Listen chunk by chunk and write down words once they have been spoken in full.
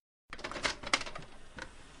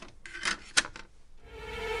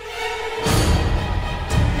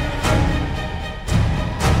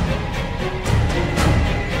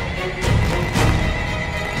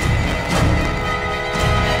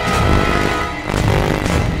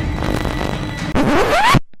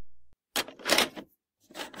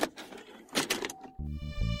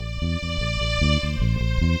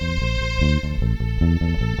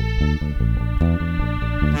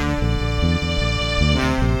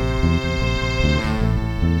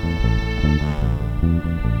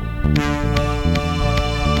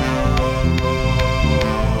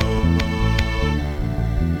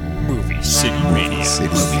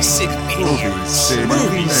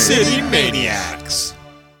Movie City Maniacs.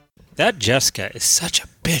 That Jessica is such a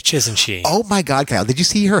bitch, isn't she? Oh my God, Kyle! Did you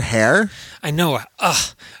see her hair? I know.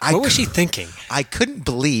 What was she thinking? I couldn't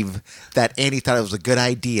believe that Annie thought it was a good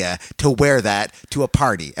idea to wear that to a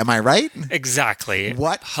party. Am I right? Exactly.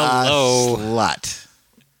 What Hello. a slut.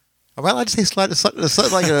 Am I allowed to say slut?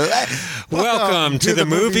 Slut like a, Welcome to the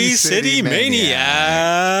Movie City Maniacs.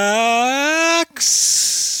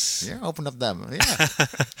 Yeah, open up them. Yeah.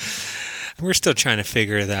 We're still trying to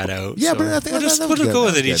figure that out. Yeah, so but I think we'll just go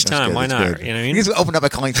with it each time. Why not? Good. You know what I mean? You just open up by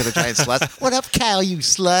calling each other giant sluts. What up, Kyle, you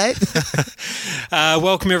slut?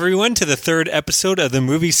 Welcome, everyone, to the third episode of the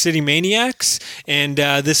Movie City Maniacs. And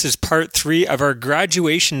this is part 3 of our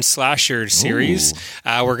graduation slasher series.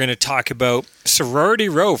 We're going to talk about Sorority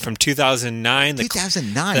Row from 2009.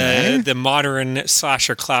 2009, the modern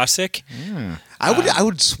slasher classic. I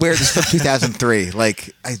would swear this is from 2003.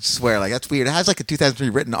 Like, I swear, like, that's weird. It has like a 2003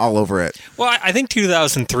 written all over it. Well, I think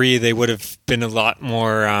 2003 they would have been a lot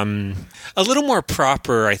more, a little more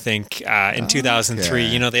proper. I think in 2003,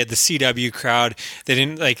 Okay. you know, they had the CW crowd. They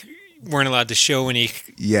didn't weren't allowed to show any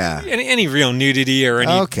real nudity or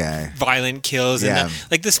any violent kills. Yeah.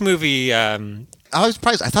 And this movie. I was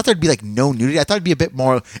surprised. I thought there'd be like no nudity. I thought it'd be a bit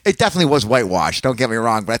more. It definitely was whitewashed. Don't get me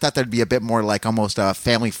wrong, but I thought there'd be a bit more like almost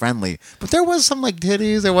family friendly. But there was some like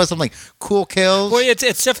titties. There was some like cool kills. Well, it's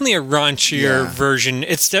definitely a raunchier version.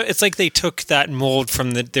 It's like they took that mold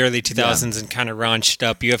from the early 2000s and kind of raunched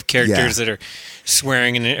up. You have characters that are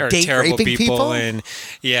swearing and are Date terrible raping people, and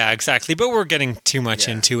exactly. But we're getting too much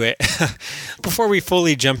into it. Before we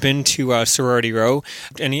fully jump into Sorority Row,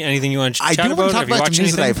 anything you want to chat about? I do want to talk Have you about watched the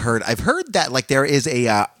news that anything? I've heard. I've heard that like there is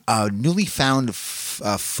a newly found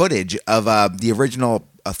footage of the original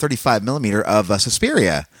 35 millimeter of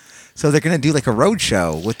Suspiria. So they're going to do like a road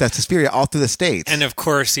show with that Suspiria all through the States. And of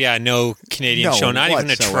course, no Canadian show, not even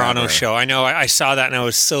a Toronto show. I know. I saw that and I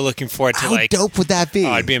was so looking forward to How dope would that be?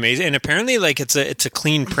 Oh, it'd be amazing. And apparently, it's a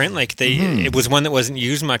clean print. It was one that wasn't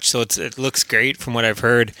used much, so it looks great from what I've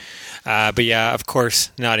heard. But yeah, of course,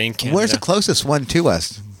 not in Canada. Where's the closest one to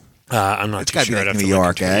us? I'm not It's too gotta sure. be I'd like have New to look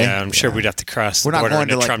York, into eh? it. Yeah, I'm sure we'd have to cross We're the not border going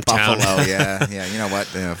to into like Trump Buffalo. Town. Yeah. You know what?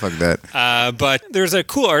 Yeah, fuck that. But there's a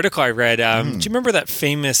cool article I read. Do you remember that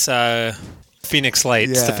famous Phoenix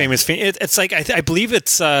Lights? Yeah. The famous. It's like I believe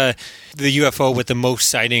it's the UFO with the most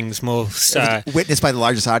sightings, most. Witnessed by the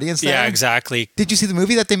largest audience there? Yeah, exactly. Did you see the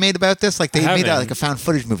movie that they made about this? Like they made haven't. a found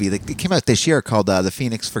footage movie. It came out this year called The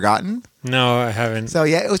Phoenix Forgotten. No, I haven't. So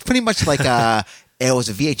yeah, it was pretty much like it was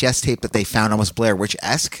a VHS tape that they found almost Blair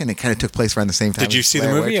Witch-esque, and it kind of took place around the same time. Did you as see the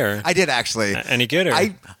Blair movie, Witch. or I did actually. Any good? Or?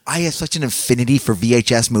 I have such an affinity for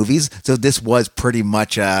VHS movies, so this was pretty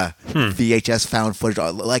much VHS found footage,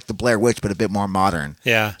 like the Blair Witch, but a bit more modern.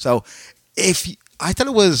 Yeah. So I thought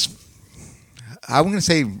it was, I'm going to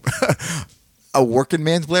say a working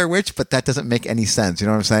man's Blair Witch, but that doesn't make any sense. You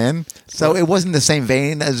know what I'm saying? So it wasn't the same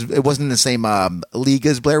vein it wasn't the same league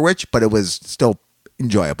as Blair Witch, but it was still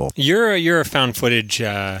enjoyable. You're a found footage.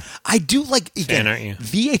 I do like fan, aren't you?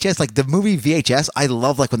 VHS, like the movie VHS. I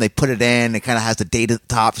love like when they put it in. It kind of has the date at the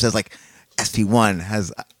top. It says like SP1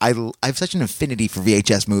 has. I have such an affinity for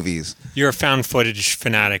VHS movies. You're a found footage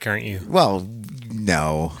fanatic, aren't you? Well,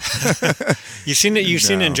 no. You seem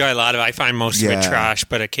to enjoy a lot of it. I find most of it Yeah. trash,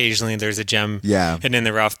 but occasionally there's a gem Yeah. hidden in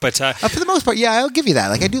the rough. But For the most part, yeah, I'll give you that.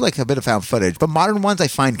 Like I do like a bit of found footage, but modern ones I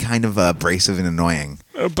find kind of abrasive and annoying.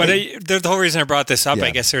 the whole reason I brought this up, Yeah. I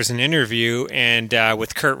guess there's an interview and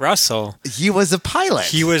with Kurt Russell. He was a pilot.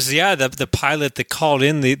 He was the pilot that called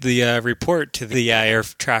in the report to the air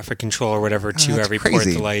traffic control or whatever to that's report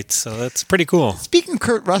crazy. the lights. So that's pretty cool. Speaking of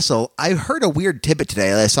Kurt Russell, I heard a weird tidbit today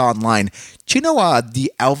that I saw online. Do you know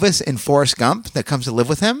the Elvis in Forrest Gump that comes to live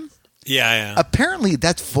with him? Yeah. Apparently,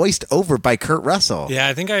 that's voiced over by Kurt Russell. Yeah,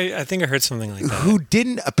 I think I heard something like that. Who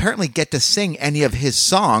didn't apparently get to sing any of his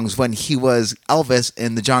songs when he was Elvis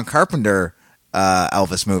in the John Carpenter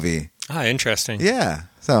Elvis movie. Ah, interesting. Yeah.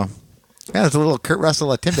 So, yeah, there's a little Kurt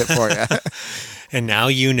Russell tidbit for you. And now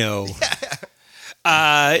you know.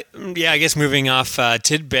 I guess moving off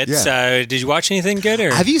tidbits. Yeah. Did you watch anything good?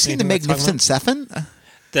 Or Have you seen The anything worth talking Magnificent Seven? about?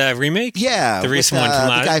 The remake? Yeah. The recent with,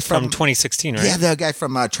 one the guy from 2016, right? Yeah, the guy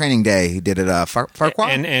from Training Day. He did it,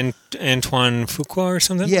 Farquaad? And Antoine Fuqua or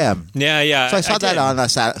something? Yeah. Yeah. So I saw that did. on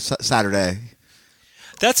Saturday.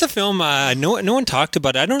 That's a film no one talked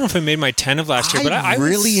about. I don't know if it made my 10 of last year, but I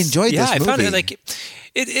really enjoyed this I found movie. it like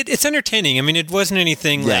it's entertaining. I mean, it wasn't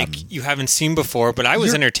anything like you haven't seen before, but I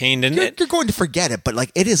was entertained. And you're going to forget it, but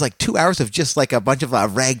like it is like 2 hours of just like a bunch of a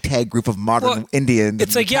ragtag group of modern Indians.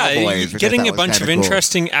 It's like cowboys, which I getting thought a was bunch kinda of cool.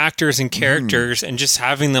 interesting actors and characters and just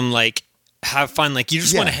having them like have fun. Like you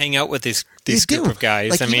just want to hang out with these these group of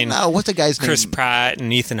guys. Like, I mean, what's the guy's Chris name? Pratt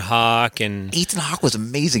and Ethan Hawke and Ethan Hawke was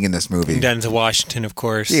amazing in this movie. Denzel Washington, of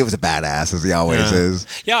course. He was a badass, as he always is.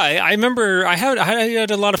 Yeah, I remember I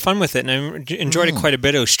had a lot of fun with it, and I enjoyed it quite a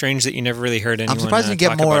bit. It was strange that you never really heard anyone. I'm surprised you get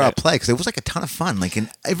talk more about it. play because it was like a ton of fun. Like,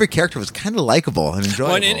 every character was kind of likable and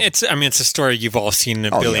enjoyable. Well, and it's a story you've all seen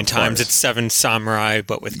a billion times. course. It's Seven Samurai,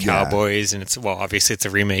 but with cowboys, and obviously it's a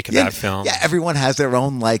remake of that film. Yeah, everyone has their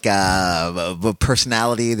own like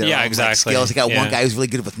personality. Their own, exactly. Like, skills. You got one guy who's really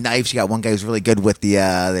good with knives. You got one guy who's really good with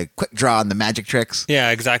the quick draw and the magic tricks.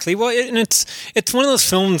 Yeah, exactly. Well, and it's one of those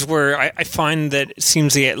films where I find that it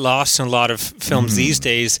seems to get lost in a lot of films these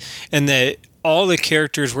days, and that all the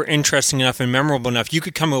characters were interesting enough and memorable enough. You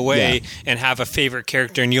could come away and have a favorite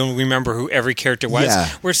character, and you'll remember who every character was. Yeah.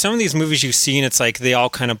 Where some of these movies you've seen, it's like they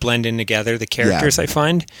all kind of blend in together. The characters, I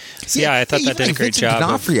find. So I thought that did a great job.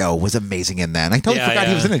 D'Onofrio was amazing in that. And I totally forgot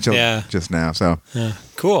he was in it just now. So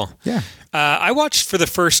cool. Yeah. I watched for the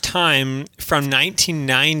first time from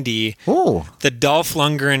 1990 Oh, the Dolph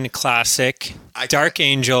Lundgren classic, Dark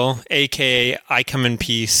Angel, a.k.a. I Come in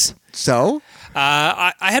Peace. so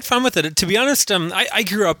I had fun with it. To be honest, I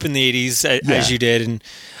grew up in the 80s, as you did, and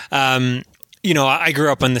I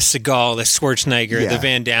grew up on the Seagal, the Schwarzenegger, the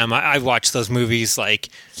Van Damme. I watched those movies like...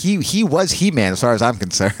 he was He-Man as far as I'm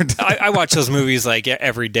concerned. I watched those movies like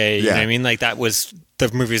every day. You know Yeah. what I mean? Like that was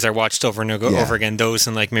the movies I watched over and over again. Those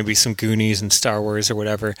and like maybe some Goonies and Star Wars or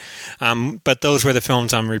whatever. But those were the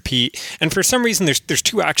films on repeat. And for some reason, there's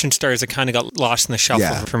two action stars that kind of got lost in the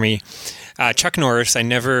shuffle for me. Chuck Norris, I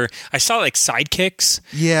saw like Sidekicks.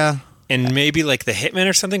 Yeah. And maybe like The Hitman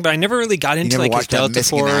or something, but I never really got into like his Delta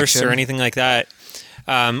Force or anything like that.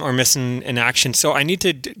 Or Missing in Action. So I need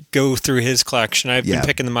to go through his collection. I've been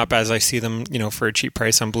picking them up as I see them, for a cheap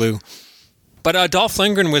price on Blue. But Dolph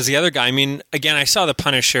Lundgren was the other guy. I mean, again, I saw The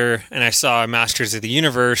Punisher and I saw Masters of the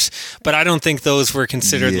Universe, but I don't think those were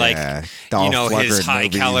considered Dolph his Lundgren high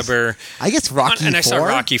movies. Caliber. I guess Rocky And I saw IV?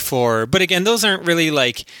 Rocky IV. But again, those aren't really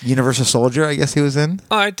like... Universal Soldier, I guess he was in.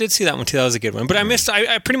 Oh, I did see that one too. That was a good one. But I missed...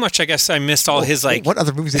 I pretty much, I guess, I missed all his like... What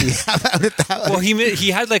other movies did he have out at that? Well,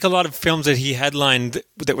 he had like a lot of films that he headlined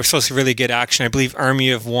that were supposed to be really good action. I believe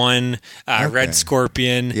Army of One, Red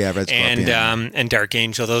Scorpion, Red Scorpion. and Dark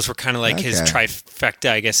Angel. Those were kind of like his trifecta,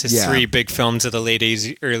 I guess, his three big films of the late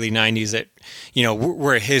 80s, early 90s that,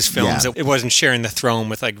 were his films. Yeah. It wasn't sharing the throne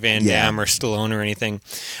with like Van Damme or Stallone or anything.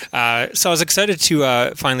 So I was excited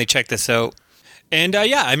to finally check this out. And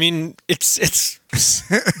I mean, it's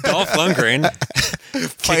Dolph Lundgren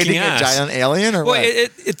Fighting a giant alien or what?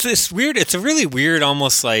 It's this weird. It's a really weird,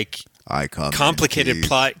 almost like complicated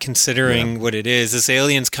plot considering what it is. This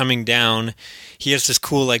alien's coming down. He has this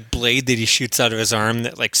cool like blade that he shoots out of his arm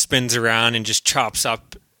that like spins around and just chops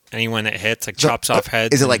up anyone that hits. Like chops off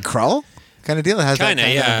heads. Is it like Krull? Kind of deal. It has kind of,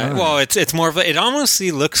 yeah. Right. Well, it's more of it honestly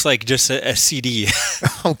looks like just a CD,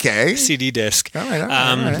 okay, CD disc. All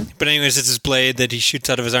right. But anyways, it's his blade that he shoots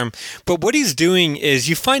out of his arm. But what he's doing is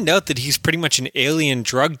you find out that he's pretty much an alien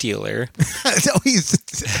drug dealer. So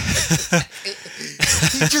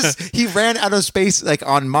he ran out of space like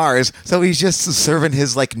on Mars, so he's just serving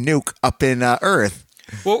his like nuke up in Earth.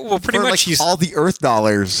 Well, pretty much like, he's all the Earth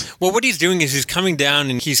dollars. Well, what he's doing is he's coming down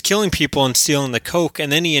and he's killing people and stealing the coke,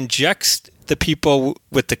 and then he injects the people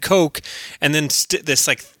with the coke, and then this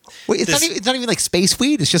like. Wait, it's not even like space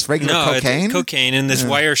weed. It's just regular cocaine. It's cocaine, and this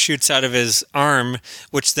wire shoots out of his arm,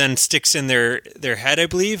 which then sticks in their head, I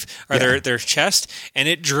believe, or their chest, and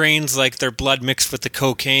it drains like their blood mixed with the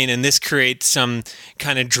cocaine, and this creates some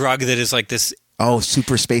kind of drug that is like this. Oh,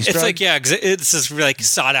 super space drug? It's like, it's this like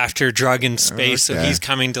sought after drug in space. Okay. So he's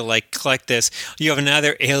coming to like collect this. You have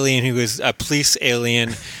another alien who is a police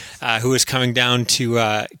alien who is coming down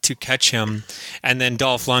to catch him. And then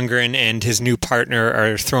Dolph Lundgren and his new partner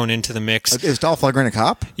are thrown into the mix. Is Dolph Lundgren a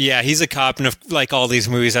cop? Yeah, he's a cop. And like all these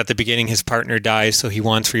movies at the beginning, his partner dies, so he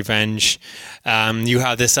wants revenge. You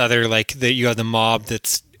have this other, you have the mob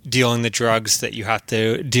that's dealing the drugs that you have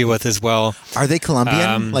to deal with as well. Are they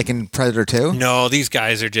Colombian, like in Predator 2? No, these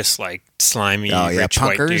guys are just like slimy, rich punkers?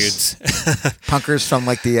 white dudes. Punkers from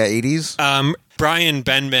like the 80s? Brian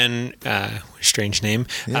Benben, strange name.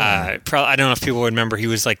 I don't know if people would remember. He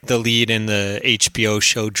was like the lead in the HBO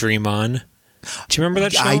show Dream On. Do you remember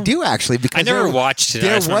that show? I do actually, because I never watched it.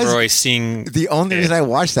 I just remember always seeing the only reason I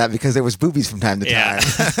watched that because there was boobies from time to time.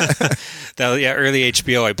 Early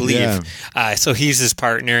HBO, I believe. Yeah. So he's his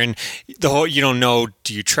partner, and the whole you don't know.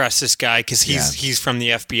 Do you trust this guy? Because he's from the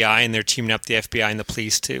FBI, and they're teaming up the FBI and the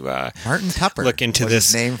police to Martin Tupper look into was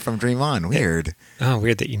this his name from Dream On. Weird. Oh,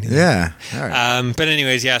 weird that you knew that. Yeah. All right. But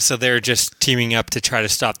anyways, so they're just teaming up to try to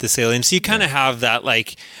stop this alien. So you kind of have that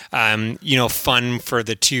fun for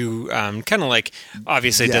the two, kind of like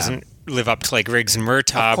obviously it doesn't live up to like Riggs and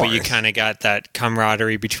Murtaugh, but you kind of got that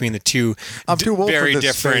camaraderie between the two very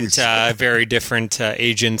different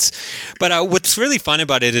agents. But what's really fun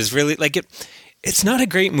about it is really like it's not a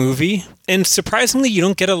great movie, and surprisingly, you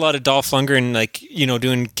don't get a lot of Dolph Lundgren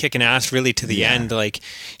doing kicking ass really to the end. Like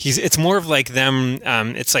it's more of like them.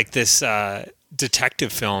 It's like this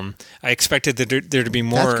detective film. I expected there to be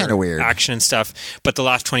more action and stuff, but the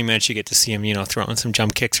last 20 minutes you get to see him, throwing some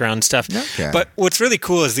jump kicks around and stuff. Okay. But what's really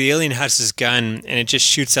cool is the alien has this gun and it just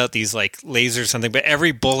shoots out these like lasers or something, but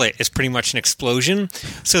every bullet is pretty much an explosion.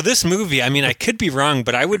 So this movie, I mean, I could be wrong,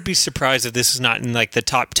 but I would be surprised if this is not in like the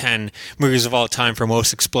top 10 movies of all time for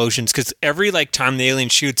most explosions, because every like time the alien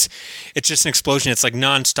shoots, it's just an explosion. It's like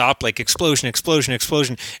nonstop, like explosion.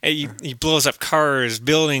 And he blows up cars,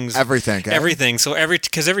 buildings, everything. So every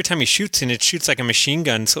time he shoots, and it shoots like a machine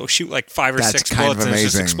gun, so it'll shoot like 5 or 6 bullets, and it's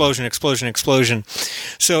just explosion.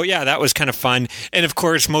 So yeah, that was kind of fun. And of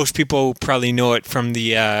course, most people probably know it from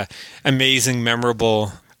the amazing,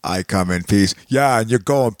 memorable I come in peace. Yeah, and you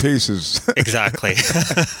go in pieces. Exactly.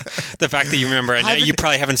 The fact that you remember, and you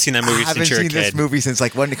probably haven't seen that movie since you were a kid. I haven't seen this movie since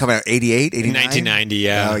like when did it come out? 88, 89? 1990,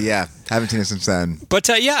 yeah. Oh yeah, haven't seen it since then. But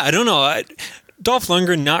I don't know. Dolph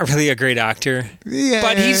Lundgren, not really a great actor,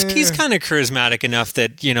 but he's kind of charismatic enough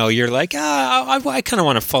that you're like, I kind of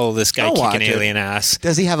want to follow this guy kicking alien ass.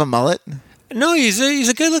 Does he have a mullet? No, he's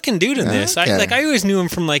a good looking dude in this. Okay. I always knew him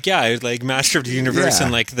from like Master of the Universe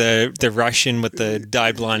and like the Russian with the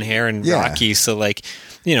dyed blonde hair and Rocky. So like.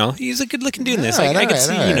 He's a good-looking dude in this. I could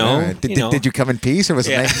see, Did you come in peace, or was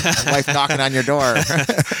it my wife knocking on your door?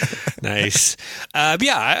 Nice. I'm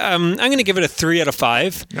going to give it a 3 out of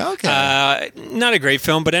 5. Okay. Not a great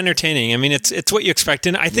film, but entertaining. I mean, it's what you expect.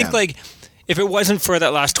 And I think, like, if it wasn't for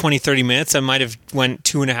that last 20, 30 minutes, I might have went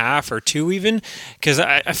 2.5 or 2 even, because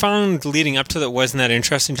I found leading up to that wasn't that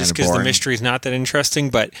interesting, just because the mystery is not that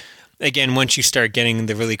interesting, but... Again, once you start getting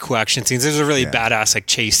the really cool action scenes, there's a really badass like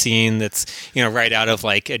chase scene that's right out of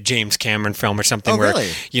like a James Cameron film or something where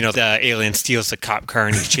the alien steals the cop car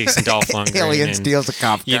and he's chasing Dolph Lundgren. Alien steals a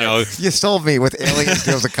cop car. You sold me with alien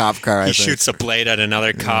steals a cop car. He shoots a blade at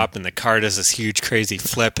another cop, and the car does this huge crazy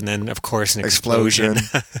flip, and then of course an explosion.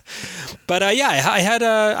 But I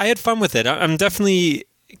had fun with it. I'm definitely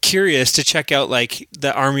curious to check out like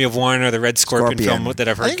the Army of One or the Red Scorpion film that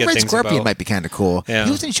I've heard good things about. Red Scorpion might be kind of cool. Yeah.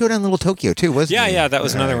 He was in Showdown Little Tokyo too, wasn't he? Yeah, that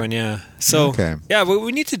was another one. Yeah. So what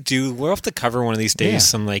we need to do, we'll have to cover one of these days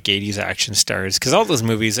some like 80s action stars, because all those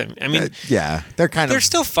movies, I mean, they're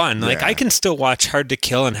still fun. Like I can still watch Hard to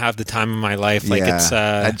Kill and have the time of my life. Like it's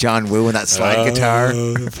that John Woo and that slide guitar.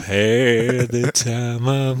 Had the time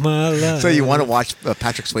of my life. So you want to watch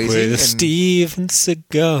Patrick Swayze with Steven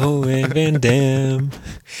Seagal and Van Damme.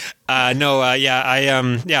 I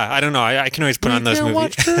don't know. I can always put on those movies.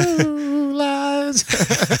 Watch True Lies.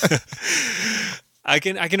 I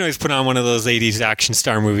can always put on one of those 80s action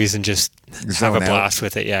star movies and just have a blast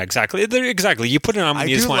with it. Yeah, exactly. Exactly. You put it on when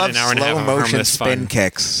you just want an hour and a half of harmless fun. Spin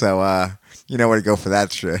kicks, so you know where to go for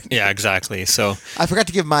that shit. Yeah, exactly. So I forgot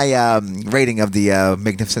to give my rating of the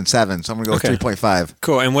Magnificent Seven, so I'm going to go 3.5.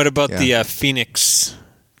 Cool. And what about the Phoenix?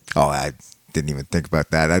 Oh, I didn't even think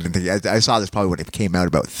about that. I saw this probably when it came out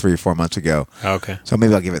about 3 or 4 months ago. Okay. So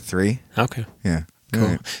maybe I'll give it 3. Okay. Yeah. Cool.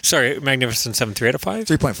 Right. Sorry, Magnificent 7, 3 out of 5?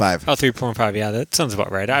 3.5. Oh, 3.5. Yeah, that sounds about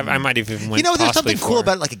right. I might even went there's something cool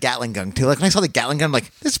about like a Gatling gun too. Like when I saw the Gatling gun, I'm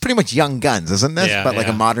like, this is pretty much Young Guns, isn't this? Yeah, but like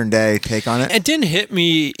a modern day take on it. It didn't hit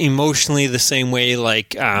me emotionally the same way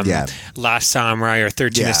like Last Samurai or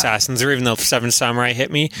 13 Assassins, or even though 7 Samurai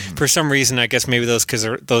hit me. For some reason, I guess maybe because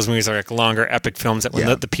those movies are like longer epic films that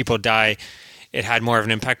when the people die, it had more of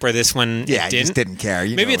an impact, where this one just didn't care.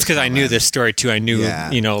 Maybe it's because I knew this story too. I knew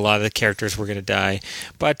a lot of the characters were going to die,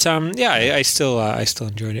 but I still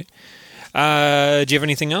enjoyed it. Do you have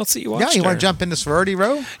anything else that you watched? Yeah, you want to jump into Sorority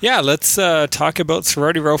Row? Yeah, let's talk about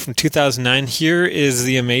Sorority Row from 2009. Here is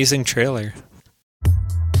the amazing trailer.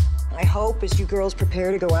 I hope as you girls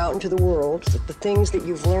prepare to go out into the world that the things that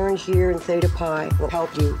you've learned here in Theta Pi will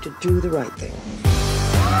help you to do the right thing.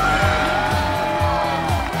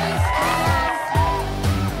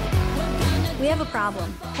 We have a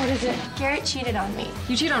problem. What is it? Garrett cheated on me.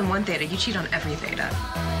 You cheat on one Theta, you cheat on every Theta.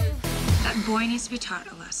 That boy needs to be taught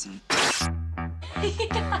a lesson.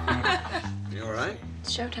 You all right?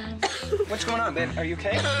 It's showtime. What's going on, babe? Are you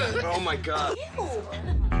okay? Oh my God.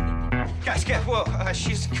 Guys, get whoa.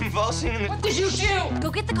 She's convulsing. What did you do? Go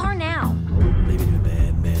get the car now. Maybe do a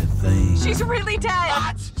bad thing. She's really dead.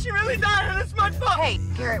 What? She really died, and it's my fault. Hey,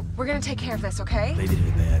 Garrett, we're gonna take care of this, okay? Maybe do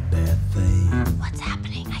a bad thing. What's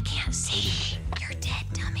happening? I can't see. You're dead,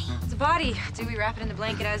 dummy. It's a body. Do we wrap it in the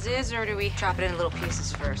blanket as is, or do we chop it into little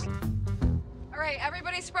pieces first? All right,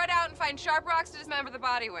 everybody spread out and find sharp rocks to dismember the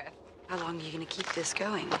body with. How long are you gonna keep this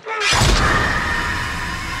going? What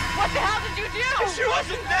the hell did you do? She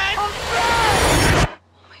wasn't dead. Oh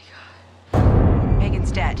my god.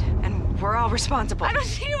 Megan's dead, and we're all responsible. I don't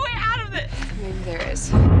see a way out of this. Maybe there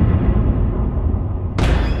is. We're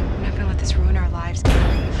not gonna let this ruin our lives.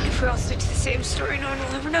 If we all stick to the same story, no one will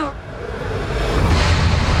ever know.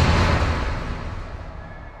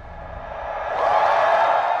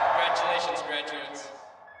 Congratulations, graduates.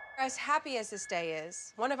 As happy as this day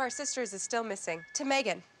is, one of our sisters is still missing. To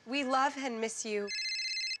Megan, we love and miss you.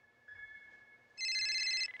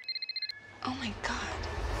 Oh my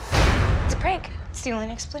god. It's a prank. It's the only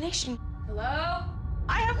explanation. Hello?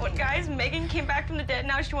 I have one, guys. Megan came back from the dead.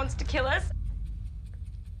 Now she wants to kill us.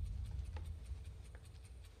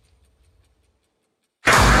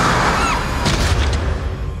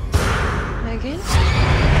 Megan?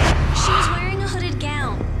 She was wearing a hooded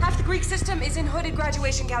gown. Half the Greek system is in hooded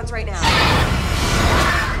graduation gowns right now.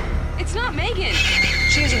 It's not Megan.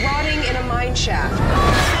 She is rotting in a mine shaft.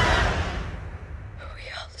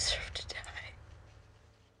 We all deserve to die.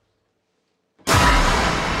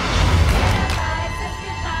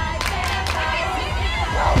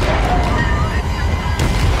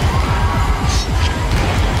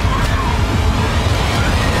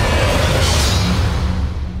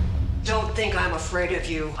 Don't think I'm afraid of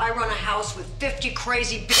you. I run a house with 50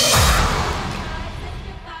 crazy bitches.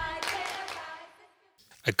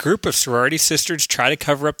 A group of sorority sisters try to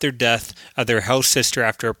cover up their death of their house sister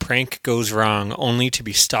after a prank goes wrong, only to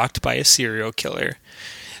be stalked by a serial killer.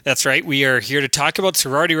 That's right, we are here to talk about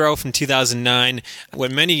Sorority Row from 2009,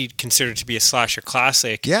 what many consider to be a slasher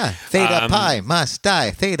classic. Yeah, Theta Pi must die.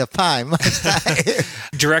 Theta Pi must die.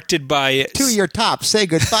 Directed by... To your top, say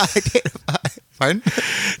goodbye. Theta Pi. Pardon?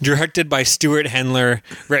 Directed by Stuart Hendler,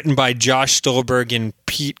 written by Josh Stolberg and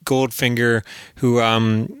Pete Goldfinger, who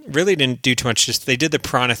really didn't do too much. Just they did the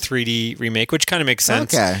Piranha 3D remake, which kind of makes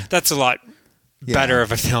sense. Okay. That's a lot better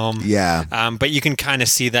of a film. Yeah. But you can kind of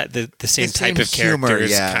see that the same The type same of humor, characters,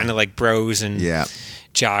 yeah. kind of like bros and Yeah.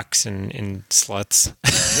 jocks and sluts.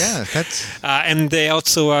 Yeah, that's... And they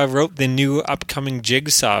also wrote the new upcoming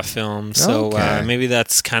Jigsaw film, so Okay. maybe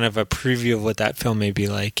that's kind of a preview of what that film may be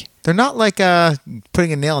like. They're not like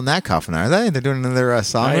putting a nail in that coffin, are they? They're doing another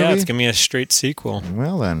Saw movie? Yeah, it's going to be a straight sequel.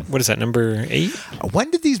 Well then. What is that, number 8?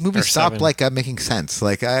 When did these movies Or stop 7. making sense?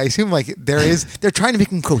 Like I assume they're trying to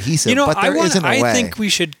make them cohesive, You know, but there isn't a way. I think we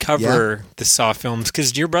should cover the Saw films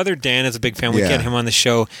because your brother Dan is a big fan. We Yeah. get him on the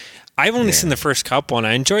show. I've only seen the first couple, and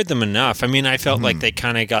I enjoyed them enough. I mean, I felt like they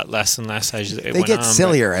kind of got less and less as it They went get on.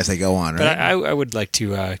 sillier as they go on, But right? I would like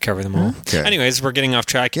to cover them all. Okay. Anyways, we're getting off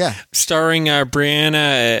track. Yeah. Starring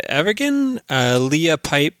Brianna Evigan, Leah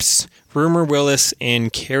Pipes, Rumor Willis,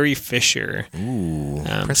 and Carrie Fisher. Ooh,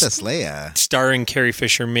 Princess Leia. Starring Carrie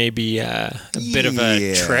Fisher may be a bit of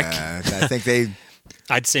a trick. I think they...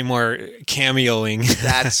 I'd say more cameoing.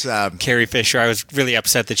 That's... Carrie Fisher. I was really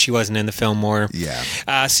upset that she wasn't in the film more.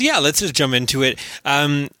 Yeah. So yeah, let's just jump into it.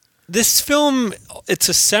 This film, it's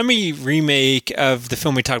a semi-remake of the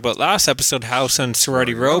film we talked about last episode, House on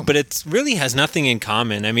Sorority Row, but it really has nothing in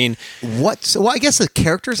common. I mean, Well, I guess the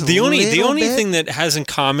characters... the only bit. thing that has in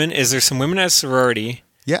common is there's some women at a sorority.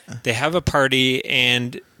 Yeah. They have a party,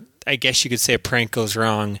 and I guess you could say a prank goes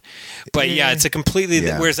wrong. But yeah, it's a completely...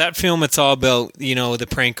 Yeah. Whereas that film, it's all about, the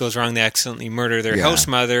prank goes wrong, they accidentally murder their Yeah. house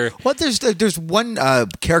mother. Well, there's one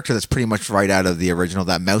character that's pretty much right out of the original,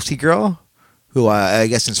 that mousy girl, who I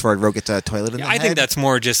guess in Sorority Row gets a toilet in the I head. think that's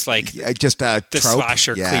more just like just a the trope.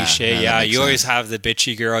 slasher Yeah, cliche. that Yeah, makes you always sense. have the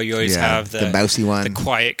bitchy girl. You always Yeah, have the mousy one. the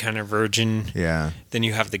quiet kind of virgin. Yeah. Then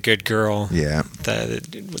you have the good girl. Yeah.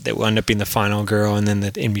 That will end up being the final girl, and then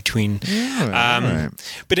the in between. Yeah, right.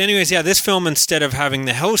 But anyways, yeah, this film, instead of having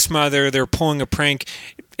the house mother, they're pulling a prank.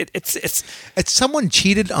 It's someone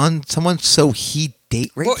cheated on someone, so he date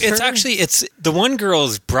raped well, it's her? actually it's the one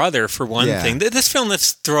girl's brother for one Yeah. thing. This film,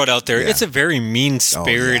 let's throw it out there. Yeah. It's a very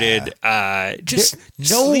mean-spirited, just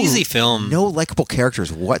sleazy film. No likable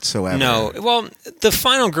characters whatsoever. No, well, the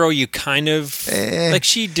final girl, you kind of like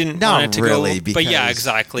she didn't not want it to really, go, but yeah, because-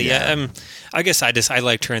 exactly. yeah. I guess I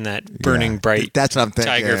liked her in that Burning Yeah. Bright That's what I'm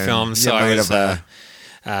thinking. Tiger film. You So I might was have,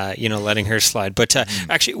 letting her slide. But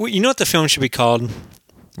actually, you know what the film should be called?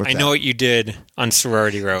 I Know What You Did on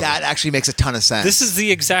Sorority Row. That actually makes a ton of sense. This is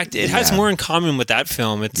the exact... It has more in common with that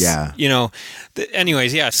film. It's,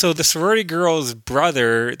 anyways, yeah. So the sorority girl's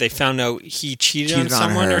brother, they found out he cheated on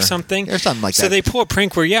someone or something. Or something like that. So they pull a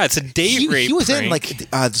prank where, it's a date rape He was prank. in,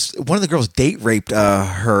 one of the girls date raped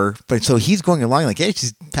her. But so he's going along like, hey,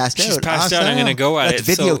 she's passed out. She's passed out. I'm going to go at Let's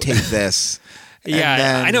it. videotape this. Yeah,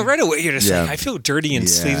 then, I know. Right away, you're just like, I feel dirty and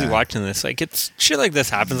sleazy watching this. Like, it's shit like this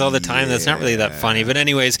happens all the time. That's not really that funny. But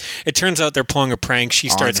anyways, it turns out they're pulling a prank. She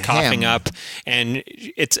starts coughing up, and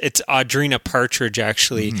it's Audrina Partridge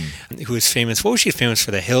actually, who is famous. What was she famous for?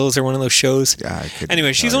 The Hills or one of those shows? Yeah.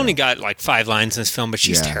 Anyway, she's only got like 5 lines in this film, but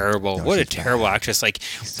she's terrible. No, what a she's terrible actress! Like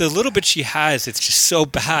the little bit she has, it's just so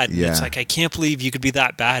bad. Yeah. It's like I can't believe you could be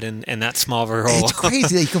that bad in that small of a role. It's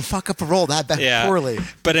crazy that you can fuck up a role that bad poorly.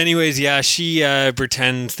 But anyways, she they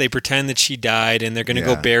pretend that she died, and they're going to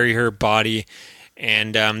go bury her body.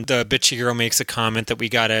 And the bitchy girl makes a comment that we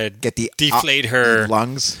got to deflate her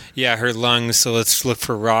lungs. Yeah, her lungs. So let's look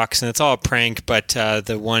for rocks. And it's all a prank, but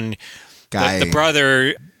the one guy, the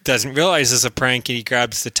brother, doesn't realize it's a prank, and he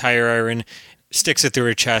grabs the tire iron, sticks it through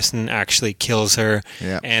her chest, and actually kills her.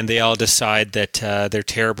 Yeah. And they all decide that they're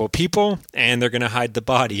terrible people, and they're going to hide the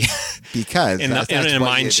body. Because in a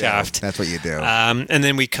mine shaft. That's what you do. And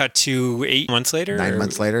then we cut to 8 months later. 9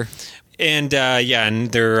 months later. And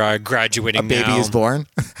and they're graduating. A baby is born.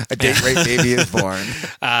 A date rape baby is born.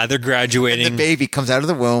 They're graduating. And the baby comes out of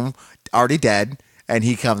the womb, already dead, and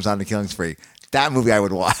he comes on the killing spree. That movie I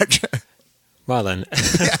would watch. Well then,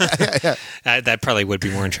 that probably would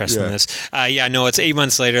be more interesting than this. It's 8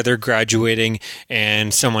 months later. They're graduating,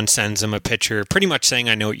 and someone sends them a picture, pretty much saying,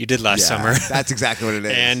 "I know what you did last summer." That's exactly what it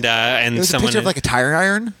is. and it was someone a picture of like a tire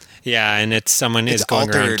iron. Yeah, and it's someone is going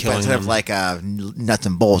altered, around killing instead them. of like nuts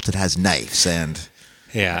and bolts, it has knives and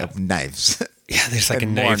knives. Yeah, there's like a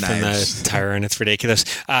knife in the tire, and it's ridiculous.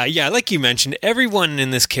 Like you mentioned, everyone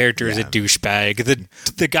in this character is a douchebag.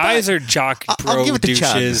 The guys are jock bro I'll give it to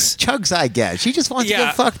douches. Chugs, I guess. She just wants to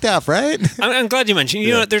get fucked up, right? I'm glad you mentioned.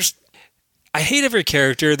 You know, I hate every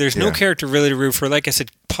character. There's no character really to root for. Like I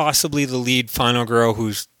said, possibly the lead final girl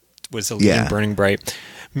who was the lead in Burning Bright.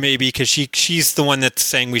 Maybe because she's the one that's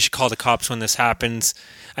saying we should call the cops when this happens.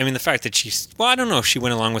 I mean, the fact that I don't know if she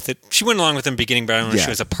went along with it. She went along with it in the beginning, but I don't know if she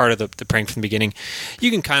was a part of the prank from the beginning. You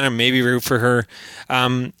can kind of maybe root for her.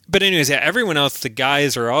 But anyways, everyone else, the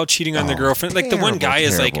guys are all cheating on their girlfriend. Like the one guy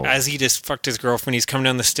is like, as he just fucked his girlfriend, he's coming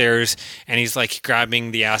down the stairs and he's like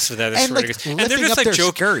grabbing the ass of that. And they're just like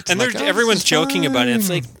joking. And everyone's joking about it. It's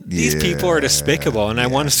like, these people are despicable and I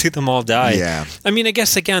want to see them all die. Yeah. I mean, I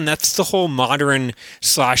guess, again, that's the whole modern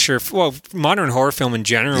slasher, modern horror film in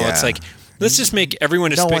general. Yeah. It's like, let's just make everyone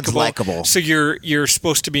despicable. No one's likable. So you're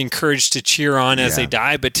supposed to be encouraged to cheer on as they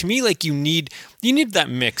die, but to me, like you need that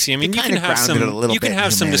mix. I mean, you can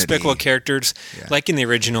have some despicable characters, like in the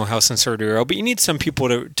original House on Sorority Row, but you need some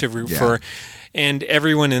people to root for. And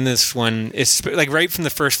everyone in this one is like right from the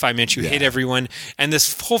first 5 minutes, you hate everyone, and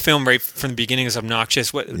this whole film right from the beginning is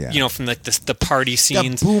obnoxious. From like the party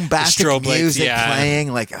scenes, the bombastic strobe music lights,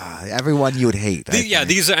 playing, like everyone you would hate.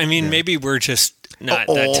 These. I mean, maybe we're just not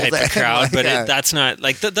that type of crowd, but that's not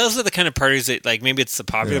like those are the kind of parties that like maybe it's the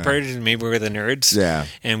popular parties and maybe we're the nerds,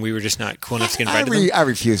 and we were just not cool enough to get invited to them. I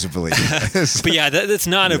refuse to believe this. But that's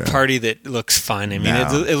not a party that looks fun. I mean,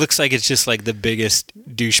 it looks like it's just like the biggest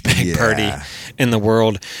douchebag party in the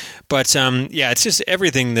world. But it's just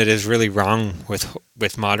everything that is really wrong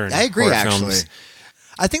with modern horror films.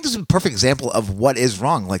 I think this is a perfect example of what is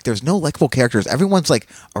wrong. Like, there's no likable characters. Everyone's like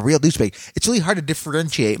a real douchebag. It's really hard to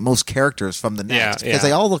differentiate most characters from the next because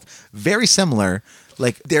they all look very similar.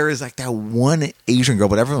 Like, there is like that one Asian girl,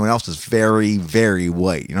 but everyone else is very, very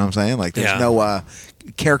white. You know what I'm saying? Like, there's no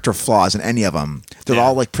character flaws in any of them. They're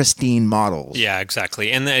all like pristine models. Yeah,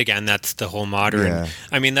 exactly. And again, that's the whole modern. Yeah.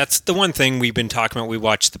 I mean, that's the one thing we've been talking about. We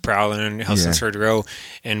watched The Prowler and House on Sorority Row,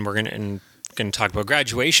 and we're going to talk about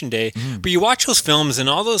Graduation Day. But you watch those films and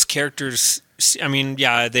all those characters, I mean,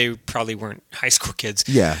 they probably weren't high school kids.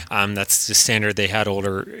 Yeah. That's the standard. They had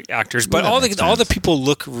older actors, but all the people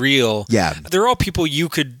look real. Yeah. They're all people you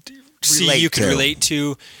could see, relate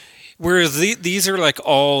to. Whereas these are like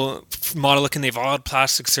all model looking. They've all had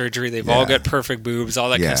plastic surgery. They've all got perfect boobs, all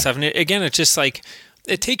that kind of stuff. And again, it's just like,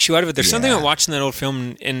 it takes you out of it. There's something about watching that old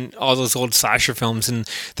film in all those old slasher films, and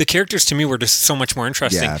the characters to me were just so much more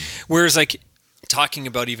interesting. Yeah. Whereas like talking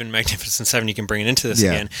about even Magnificent Seven, you can bring it into this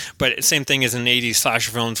again. But same thing as in 80s slasher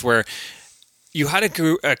films where you had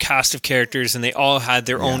a cast of characters, and they all had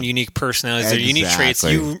their own unique personalities, their unique traits.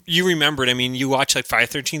 You remembered. I mean, you watch like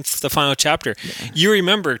 5/13, the final chapter. Yeah. You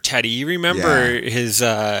remember Teddy. You remember his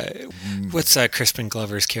what's Crispin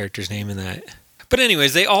Glover's character's name in that? But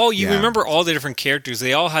anyways, you remember all the different characters.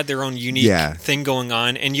 They all had their own unique thing going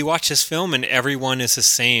on, and you watch this film, and everyone is the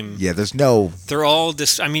same. Yeah, they're all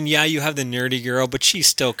just. I mean, you have the nerdy girl, but she's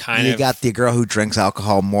still kind of. You got the girl who drinks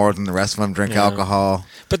alcohol more than the rest of them drink alcohol.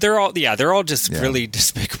 But they're all just really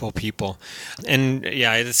despicable people, and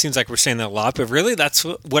it seems like we're saying that a lot, but really, that's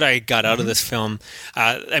what I got out of this film.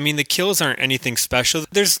 I mean, the kills aren't anything special.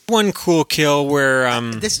 There's one cool kill where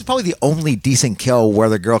this is probably the only decent kill where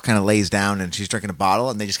the girl kind of lays down and she's drinking a bottle,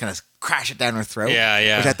 and they just kind of crash it down her throat.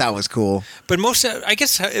 Yeah. Which I thought was cool. But most, I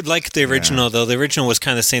guess, like the original, though, the original was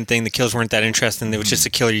kind of the same thing. The kills weren't that interesting. It was just a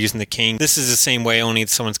killer using the cane. This is the same way, only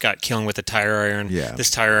someone's got killing with a tire iron. Yeah. This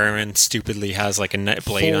tire iron stupidly has like a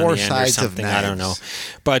blade on the end or something. I don't know.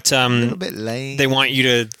 But a little bit lame. They want you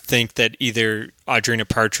to think that either Audrina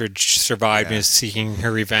Partridge survived and is seeking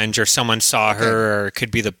her revenge, or someone saw her, or it could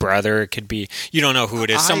be the brother. It could be, you don't know who it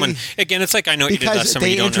is. Someone, again, it's like I Know What You Did Last Summer.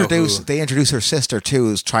 You don't know who. They introduce her sister, too,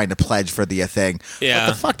 who's trying to pledge for the thing. Yeah.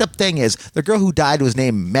 But the fucked up thing is, the girl who died was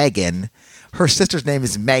named Megan. Her sister's name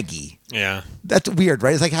is Maggie. Yeah. That's weird,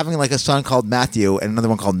 right? It's like having like a son called Matthew and another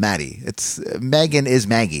one called Maddie. It's Megan is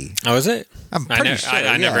Maggie. Oh, is it? I'm pretty sure.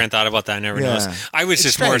 I never had thought about that. I never noticed. I was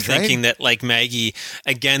just more thinking that, like, Maggie,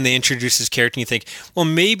 again, they introduce this character and you think, well,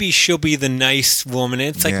 maybe she'll be the nice woman.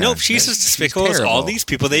 And it's like, nope, she's as despicable as all these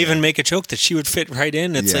people. They even make a joke that she would fit right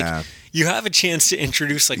in. It's like, you have a chance to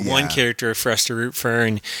introduce like one character for us to root for,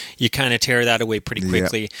 and you kind of tear that away pretty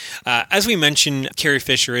quickly. As we mentioned, Carrie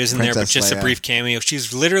Fisher is in there, but just a brief cameo.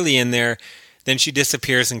 She's literally in there. Then she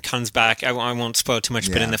disappears and comes back. I won't spoil too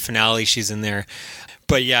much, but in the finale, she's in there.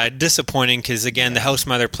 But disappointing because, again, the house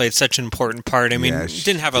mother played such an important part. I mean,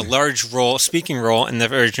 didn't have a large speaking role in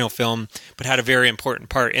the original film, but had a very important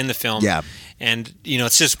part in the film. Yeah. And,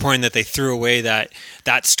 it's disappointing that they threw away that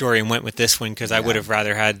story and went with this one, because I would have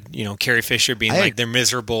rather had, Carrie Fisher being like their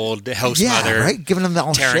miserable house mother. Right? Giving them the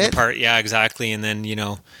whole tearing shit. apart. Yeah, exactly. And then,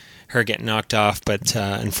 her getting knocked off. But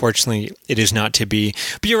unfortunately, it is not to be.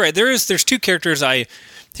 But you're right. There's two characters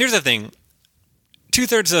here's the thing.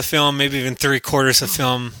 2/3 of the film, maybe even 3/4 of the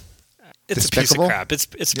film, it's Despicable? a piece of crap.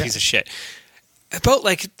 It's a piece of shit. About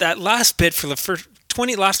like that last bit for the first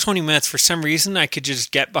 20 minutes, for some reason, I could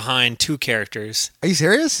just get behind two characters. Are you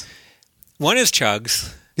serious? One is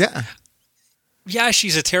Chugs. Yeah. Yeah,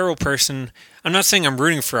 she's a terrible person. I'm not saying I'm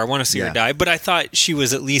rooting for her. I want to see her die, but I thought she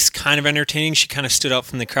was at least kind of entertaining. She kind of stood out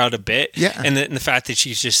from the crowd a bit. Yeah. And the fact that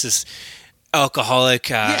she's just this alcoholic,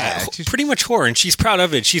 pretty much whore, and she's proud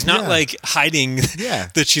of it. She's not like hiding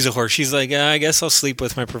that she's a whore. She's like, I guess I'll sleep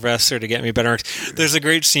with my professor to get me better marks. There's a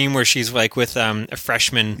great scene where she's like with a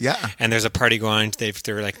freshman, and there's a party going.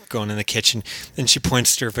 They're like going in the kitchen, and she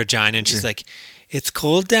points to her vagina, and she's like, "It's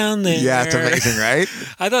cold down there." Yeah, it's amazing, right?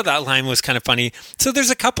 I thought that line was kind of funny. So there's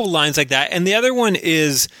a couple lines like that, and the other one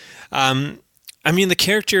is, the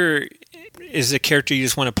character is a character you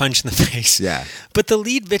just want to punch in the face. Yeah. But the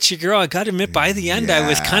lead bitchy girl, I got to admit, by the end, I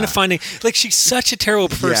was kind of finding, like, she's such a terrible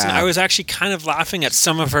person. I was actually kind of laughing at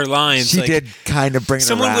some of her lines. She like, did kind of bring it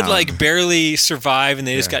someone around. would, like, barely survive, and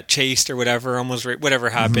they just got chased or whatever, almost whatever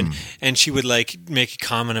happened. And she would, like, make a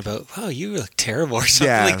comment about, "Oh, you look terrible," or something.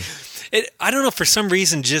 Yeah. Like, I don't know, for some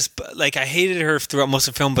reason, just, like, I hated her throughout most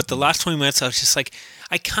of the film, but the last 20 minutes, I was just like,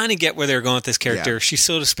 I kind of get where they're going with this character. She's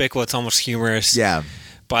so despicable, it's almost humorous. Yeah.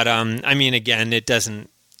 But, again, it doesn't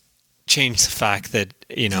change the fact that,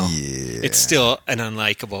 it's still an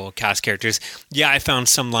unlikable cast characters. Yeah, I found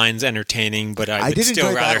some lines entertaining, but I would did still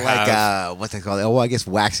enjoy rather that, have... what's it called? Oh, I guess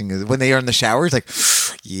waxing is... When they are in the showers, like,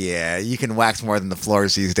 yeah, you can wax more than the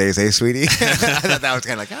floors these days, eh, sweetie? I thought that was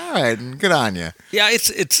kind of like, all right, good on you. Yeah,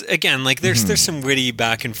 it's again, like, there's some witty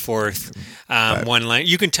back and forth one line.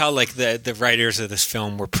 You can tell, like, the writers of this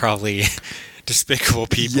film were probably... despicable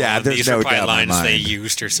people. Yeah, there's these no are probably doubt in my lines they mind.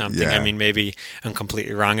 used or something. Yeah. I mean, maybe I'm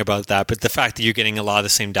completely wrong about that, but the fact that you're getting a lot of the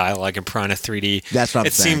same dialogue in Piranha 3D, that's what I'm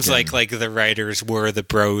it seems thinking. like the writers were the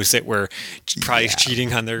bros that were probably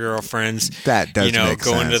cheating on their girlfriends. That does make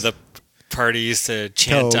going sense. to the parties to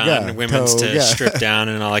chant Toga, on women's to toga. strip down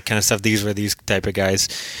and all that kind of stuff. These were these type of guys.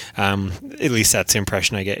 At least that's the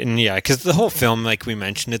impression I get. And yeah, because the whole film, like we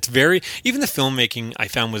mentioned, it's very, even the filmmaking I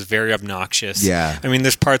found was very obnoxious. Yeah. I mean,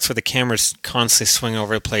 there's parts where the camera's constantly swinging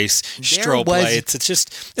over the place, strobe lights. It's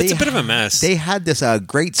just, it's a bit of a mess. They had this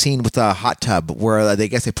great scene with a hot tub where they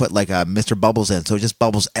put like Mr. Bubbles in, so it just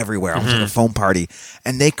bubbles everywhere, almost like a foam party.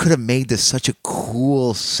 And they could have made this such a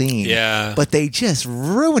cool scene. Yeah. But they just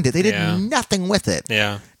ruined it. They did nothing with it.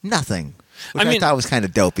 Yeah. Nothing. which I thought was kind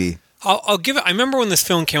of dopey. I'll give it. I remember when this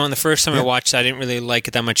film came out the first time I watched it, I didn't really like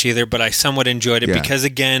it that much either, but I somewhat enjoyed it because,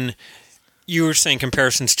 again, you were saying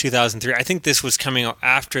comparisons 2003. I think this was coming out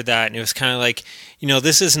after that, and it was kind of like,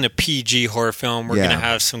 this isn't a PG horror film. We're going to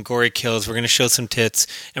have some gory kills. We're going to show some tits,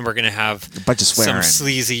 and we're going to have a bunch of swearing, some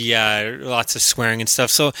sleazy, lots of swearing and stuff.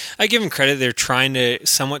 So I give them credit. They're trying to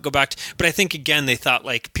somewhat go back to, but I think, again, they thought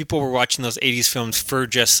like people were watching those 80s films for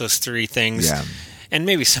just those three things. Yeah. And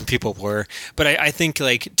maybe some people were, but I think,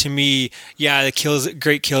 like, to me, the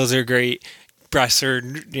great kills are great. Breasts are,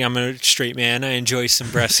 I'm a straight man. I enjoy some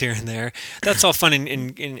breasts here and there. That's all fun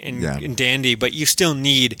and dandy, but you still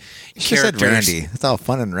need characters. You said Randy. It's all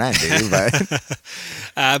fun and randy,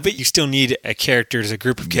 but you still need a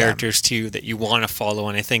group of characters too that you want to follow.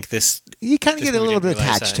 And I think you kind of get a little bit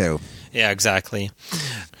attached to. Yeah, exactly.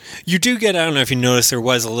 You do get, I don't know if you noticed, there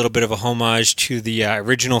was a little bit of a homage to the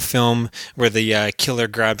original film where the killer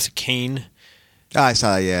grabs a cane. Oh, I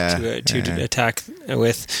saw, to attack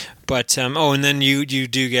with. But, and then you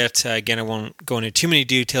do get, again, I won't go into too many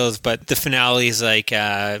details, but the finale is like,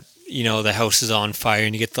 the house is on fire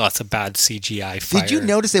and you get lots of bad CGI fire. Did you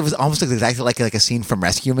notice it was almost exactly like a scene from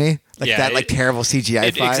Rescue Me? Terrible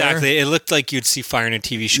CGI fire? Exactly. It looked like you'd see fire in a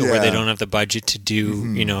TV show where they don't have the budget to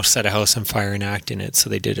do, set a house on fire and act in it. So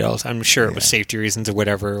they did it all. I'm sure it was safety reasons or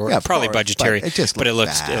whatever, or probably budgetary. But it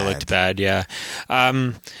looked bad, yeah.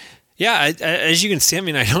 As you can see, I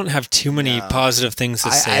mean, I don't have too many positive things to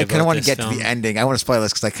say. I kind of want to get to the ending. I want to spoil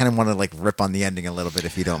this because I kind of want to rip on the ending a little bit,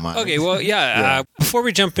 if you don't mind. Okay, well, before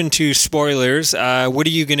we jump into spoilers, what are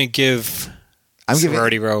you going to give? I'm giving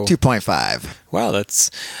Sorority Row 2.5. Wow, that's.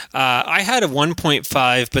 I had a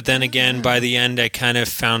 1.5, but then again, by the end, I kind of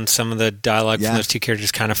found some of the dialogue from those two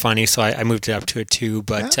characters kind of funny, so I moved it up to a 2.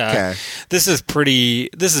 But this is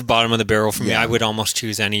bottom of the barrel for me. I would almost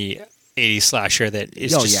choose any 80s slasher that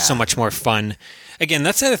is so much more fun. Again,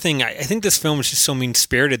 that's the other thing. I think this film is just so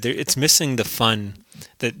mean-spirited. It's missing the fun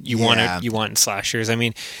that you want in slashers. I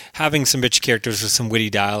mean, having some bitch characters with some witty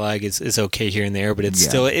dialogue is okay here and there, but it's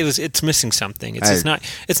still it's missing something.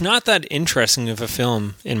 It's not that interesting of a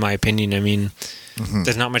film, in my opinion. I mean,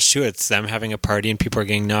 there's not much to it. It's them having a party and people are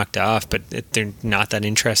getting knocked off, but they're not that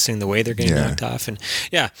interesting the way they're getting knocked off. And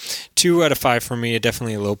 2 out of 5 for me.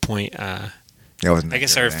 Definitely a low point. I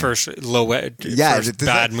guess our first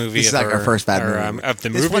bad movie. This is like our first bad movie of the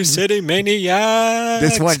Movie City Maniacs.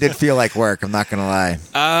 This one did feel like work. I'm not gonna lie.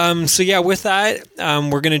 With that,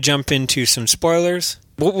 we're gonna jump into some spoilers.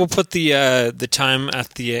 We'll put the time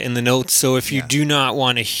at in the notes. So if you do not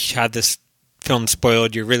want to have this film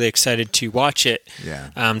spoiled, you're really excited to watch it.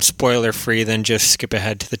 Spoiler free, then just skip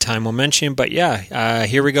ahead to the time we'll mention. But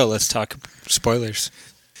here we go. Let's talk spoilers.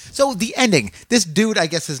 So the ending, this dude, I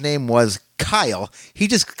guess his name was Kyle. He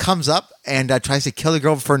just comes up and tries to kill the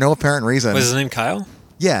girl for no apparent reason. Was his name Kyle?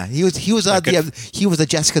 Yeah, he was the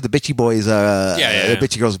Jessica, the bitchy boy's, the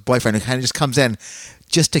bitchy girl's boyfriend, who kind of just comes in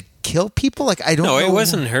just to kill people. Like, I don't know. No, it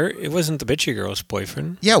wasn't her. It wasn't the bitchy girl's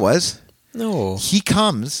boyfriend. Yeah, it was. No. He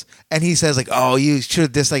comes and he says, like, oh, you should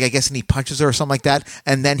have this, like, I guess, and he punches her or something like that.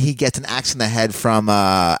 And then he gets an axe in the head from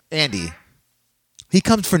Andy. He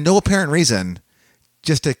comes for no apparent reason.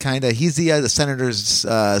 Just to kind of, he's the senator's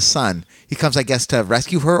son. He comes, I guess, to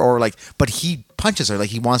rescue her, but he punches her. Like,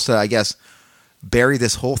 he wants to, I guess, bury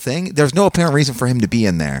this whole thing. There's no apparent reason for him to be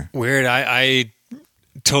in there. Weird. I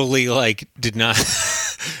totally, did not,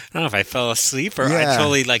 I don't know if I fell asleep or I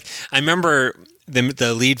totally, I remember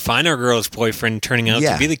the lead final girl's boyfriend turning out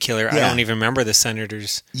to be the killer. I don't even remember the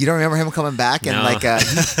senator's. You don't remember him coming back? And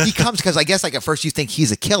he comes because I guess at first you think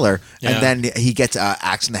he's a killer, and then he gets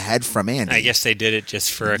axe in the head from Andy. I guess they did it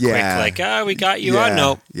just for a quick we got you on.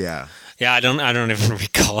 Nope. Yeah. Yeah, I don't even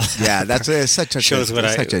recall. Yeah, that's such a shows what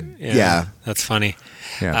that's funny.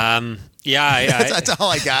 Yeah. That's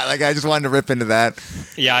all I got. I just wanted to rip into that.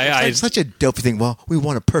 Yeah, it's such a dopey thing. Well, we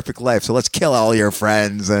want a perfect life, so let's kill all your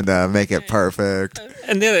friends and make it perfect.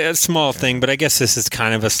 And the other small thing, but I guess this is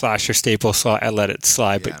kind of a slasher staple, so I let it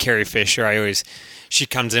slide. But Carrie Fisher, she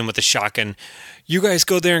comes in with a shotgun. You guys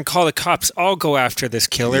go there and call the cops. I'll go after this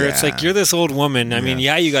killer. It's like, you're this old woman. I mean,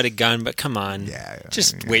 you got a gun, but come on.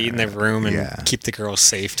 Just wait in the room and keep the girls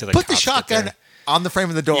safe till the cops put the shotgun on the frame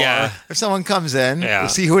of the door. Yeah. If someone comes in, we'll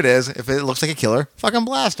see who it is. If it looks like a killer, fucking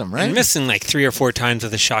blast them, right? And missing 3 or 4 times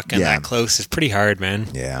with a shotgun that close is pretty hard, man.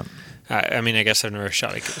 Yeah. I mean, I guess I've never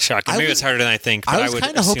shot a shotgun. Maybe it's harder than I think. But I was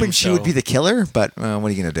kind of hoping she would be the killer, but what are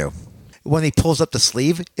you going to do? when he pulls up the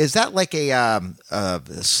sleeve, is that like a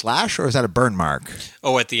slash or is that a burn mark?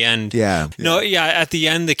 Oh, at the end. Yeah. No, yeah. At the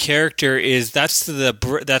end, the character is that's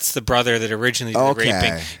the brother that originally did the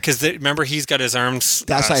raping. Because remember, he's got his arms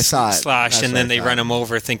That's I saw it. slashed, That's and then what I they thought. run him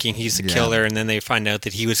over, thinking he's the killer, and then they find out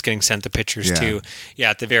that he was getting sent the pictures too.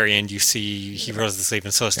 Yeah. At the very end, you see he rolls the sleeve,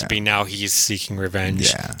 and so as to be now he's seeking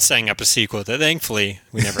revenge, setting up a sequel that thankfully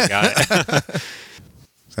we never got.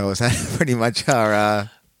 So is that pretty much our?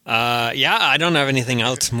 Yeah, I don't have anything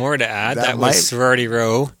else more to add. That might- was Sorority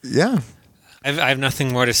Row. Yeah. I have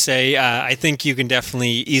nothing more to say. I think you can definitely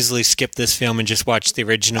easily skip this film and just watch the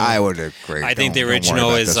original. I would agree. I think the Don't worry original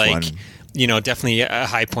about is this like, one. definitely a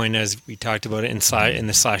high point as we talked about it in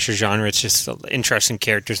the slasher genre. It's just interesting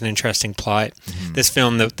characters and interesting plot. Mm-hmm. This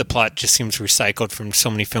film, the plot just seems recycled from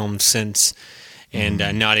so many films since, and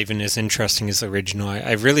not even as interesting as the original.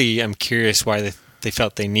 I really am curious why they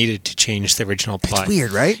felt they needed to change the original plot. It's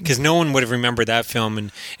weird, right? Because no one would have remembered that film,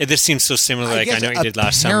 and this seems so similar. Like I guess know you did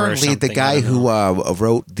last summer. Or Apparently, something. the guy who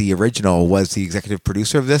wrote the original was the executive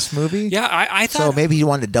producer of this movie. Yeah, I thought. So maybe he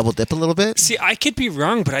wanted to double dip a little bit. See, I could be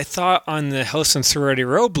wrong, but I thought on the House on Sorority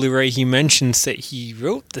Row Blu-ray, he mentions that he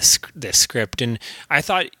wrote the script, and I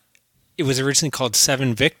thought it was originally called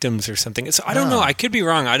Seven Victims or something. So I don't know. I could be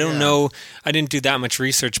wrong. I don't know. I didn't do that much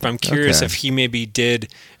research, but I'm curious if he maybe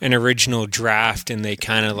did an original draft and they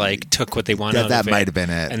kind of like took what they wanted out of it. That might have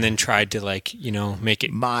been it. And then tried to like, make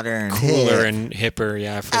it modern, cooler hip. and hipper.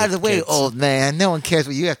 Yeah. For Out of the way, kids. old man. No one cares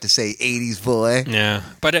what you have to say, 80s boy. Yeah.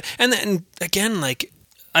 But, and then again, like,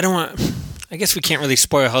 I guess we can't really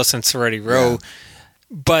spoil House on Sorority Row.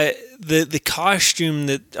 But the costume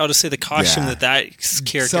that that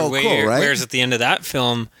character So cool, right? wears at the end of that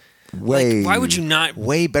film, why would you not?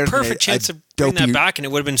 Way better. Perfect than chance to bring that back, and it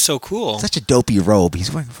would have been so cool. Such a dopey robe.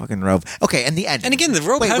 He's wearing a fucking robe. Okay, and the end. And again, the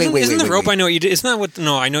robe. Isn't the robe? I know what you did. It's not what.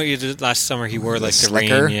 No, I know what you did last summer. He wore like the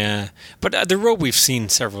slicker? rain. Yeah, but the robe we've seen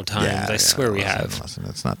several times. I swear we have. Listen,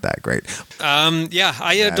 it's not that great.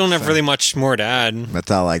 I don't have really much more to add.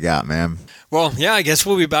 That's all I got, man. Well, yeah, I guess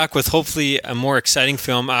we'll be back with hopefully a more exciting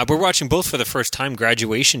film. We're watching both for the first time,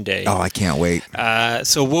 Graduation Day. Oh, I can't wait.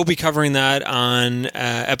 So we'll be covering that on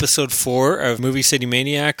episode 4 of Movie City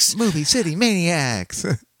Maniacs. Movie City Maniacs.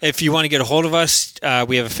 If you want to get a hold of us,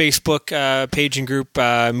 we have a Facebook page and group,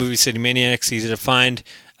 Movie City Maniacs, easy to find.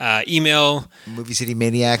 Email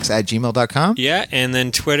moviecitymaniacs@gmail.com. Yeah, and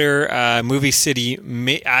then Twitter, at Movie City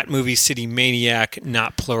Maniac,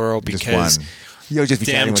 not plural, because You'll just be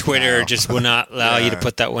damn Twitter Kyle. just will not allow you to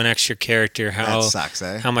put that one extra character. That sucks,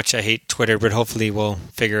 eh? How much I hate Twitter, but hopefully we'll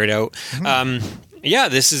figure it out.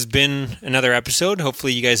 This has been another episode.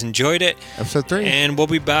 Hopefully you guys enjoyed it. Episode 3. And we'll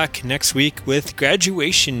be back next week with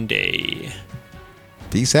Graduation Day.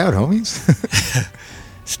 Peace out, homies.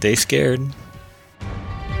 Stay scared.